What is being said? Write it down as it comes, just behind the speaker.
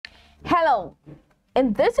Hello,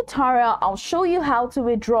 in this tutorial I'll show you how to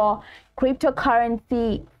withdraw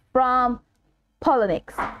cryptocurrency from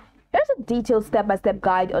Poloniex. Here's a detailed step-by-step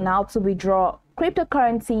guide on how to withdraw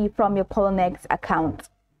cryptocurrency from your Poloniex account.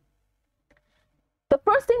 The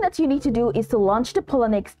first thing that you need to do is to launch the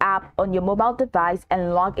Poloniex app on your mobile device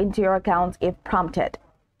and log into your account if prompted.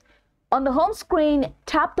 On the home screen,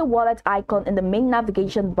 tap the wallet icon in the main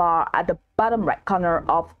navigation bar at the bottom right corner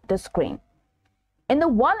of the screen. In the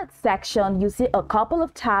wallet section, you see a couple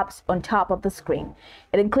of tabs on top of the screen.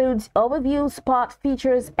 It includes Overview, Spot,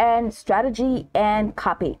 Features, and Strategy and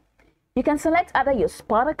Copy. You can select either your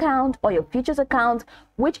Spot account or your Futures account,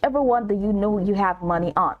 whichever one that you know you have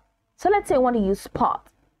money on. So let's say I want to use Spot.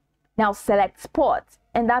 Now select Spot,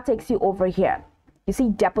 and that takes you over here. You see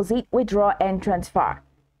Deposit, Withdraw, and Transfer.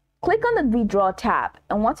 Click on the Withdraw tab,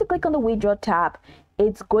 and once you click on the Withdraw tab,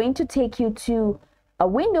 it's going to take you to a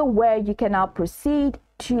window where you can now proceed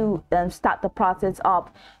to start the process of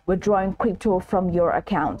withdrawing crypto from your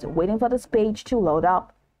account. Waiting for this page to load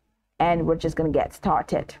up, and we're just going to get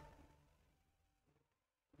started.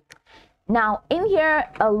 Now in here,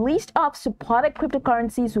 a list of supported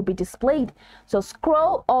cryptocurrencies will be displayed. So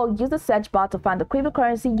scroll or use the search bar to find the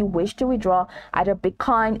cryptocurrency you wish to withdraw, either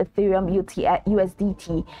Bitcoin, Ethereum,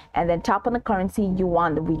 USDT, and then tap on the currency you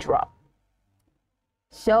want to withdraw.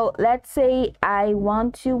 So let's say I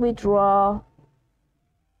want to withdraw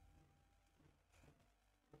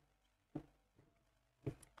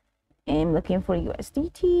I'm looking for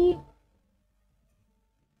USDT.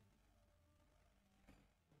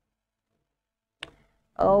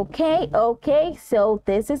 Okay, so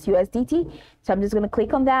this is USDT. So I'm just going to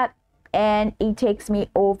click on that and it takes me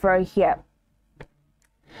over here.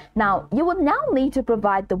 Now you will now need to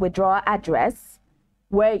provide the withdrawal address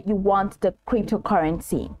where you want the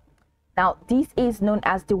cryptocurrency. Now this is known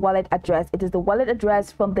as the wallet address. It is the wallet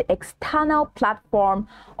address from the external platform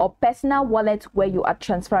or personal wallet where you are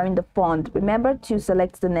transferring the fund. Remember to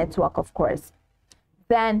select the network, of course.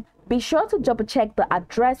 Then be sure to double check the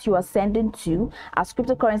address you are sending to, as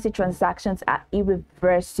cryptocurrency transactions are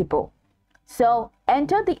irreversible. So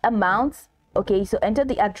enter the amounts. Okay, so enter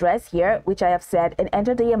the address here, which I have said, and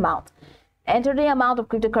enter the amount. Enter the amount of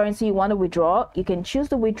cryptocurrency you want to withdraw. You can choose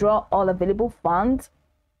to withdraw all available funds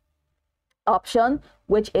option,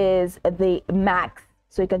 which is the max.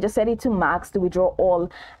 So you can just set it to max to withdraw all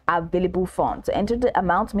available funds. So enter the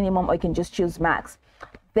amount minimum, or you can just choose max.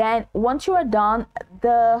 Then once you are done,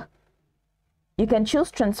 you can choose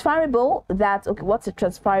transferable. That's okay. What's a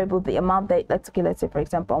transferable? The amount that let's say for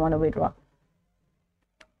example I want to withdraw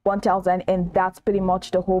 1,000, and that's pretty much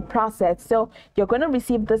the whole process. So you're going to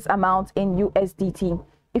receive this amount in USDT.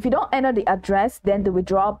 If you don't enter the address, then the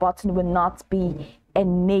withdrawal button will not be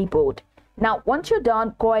enabled. Now once you're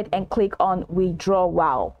done, go ahead and click on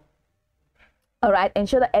withdrawal. All right,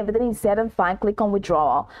 ensure that everything is set and fine. Click on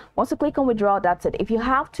withdrawal. Once you click on withdrawal, that's it. If you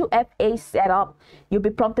have 2FA set up, you'll be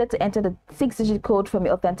prompted to enter the 6-digit code from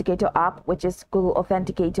your authenticator app, which is Google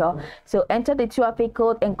Authenticator. So enter the 2FA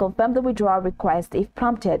code and confirm the withdrawal request if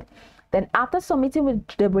prompted. Then after submitting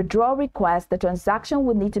the withdrawal request, the transaction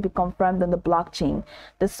will need to be confirmed on the blockchain.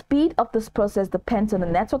 The speed of this process depends on the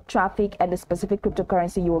network traffic and the specific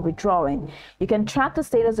cryptocurrency you are withdrawing. You can track the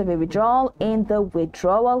status of a withdrawal in the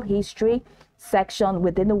withdrawal history section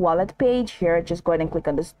within the wallet page. Here, just go ahead and click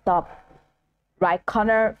on the top right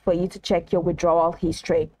corner for you to check your withdrawal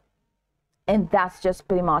history. And that's just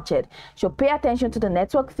pretty much it. So pay attention to the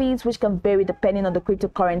network fees, which can vary depending on the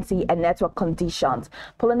cryptocurrency and network conditions.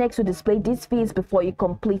 Poloniex will display these fees before you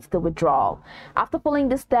complete the withdrawal. After following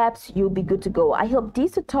the steps, you'll be good to go. I hope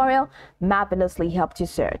this tutorial marvelously helped you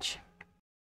search.